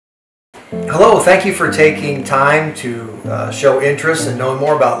Hello, thank you for taking time to show interest and know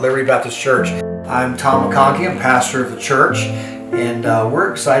more about Liberty Baptist Church. I'm Tom McConkey, I'm pastor of the church, and we're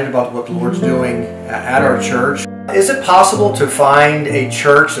excited about what the Lord's doing at our church. Is it possible to find a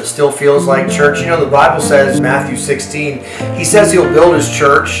church that still feels like church? You know, the Bible says in Matthew 16, He says He'll build His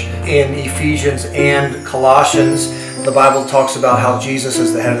church. In Ephesians and Colossians, the Bible talks about how Jesus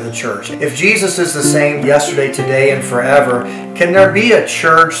is the head of the church. If Jesus is the same yesterday, today, and forever, can there be a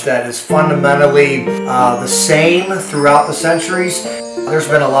church that is fundamentally the same throughout the centuries? There's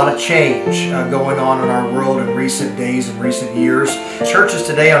been a lot of change going on in our world in recent days and recent years. Churches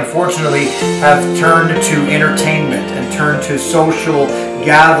today, unfortunately, have turned to entertainment and turned to social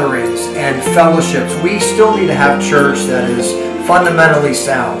gatherings and fellowships. We still need to have church that is fundamentally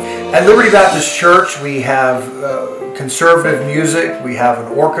sound. At Liberty Baptist Church, we have conservative music, we have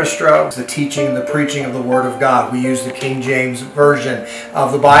an orchestra, the teaching and the preaching of the Word of God. We use the King James Version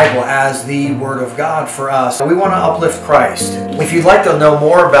of the Bible as the Word of God for us. We want to uplift Christ. If you'd like to know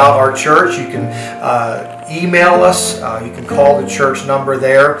more about our church, you can email us, you can call the church number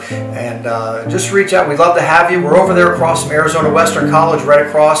there, and just reach out. We'd love to have you. We're over there across from Arizona Western College, right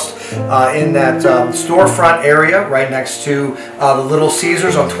across in that storefront area, right next to the Little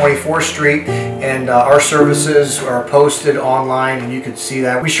Caesars on 24th Street, and our services are posted online, and you can see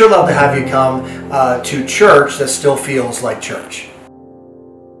that. We sure love to have you come to church that still feels like church.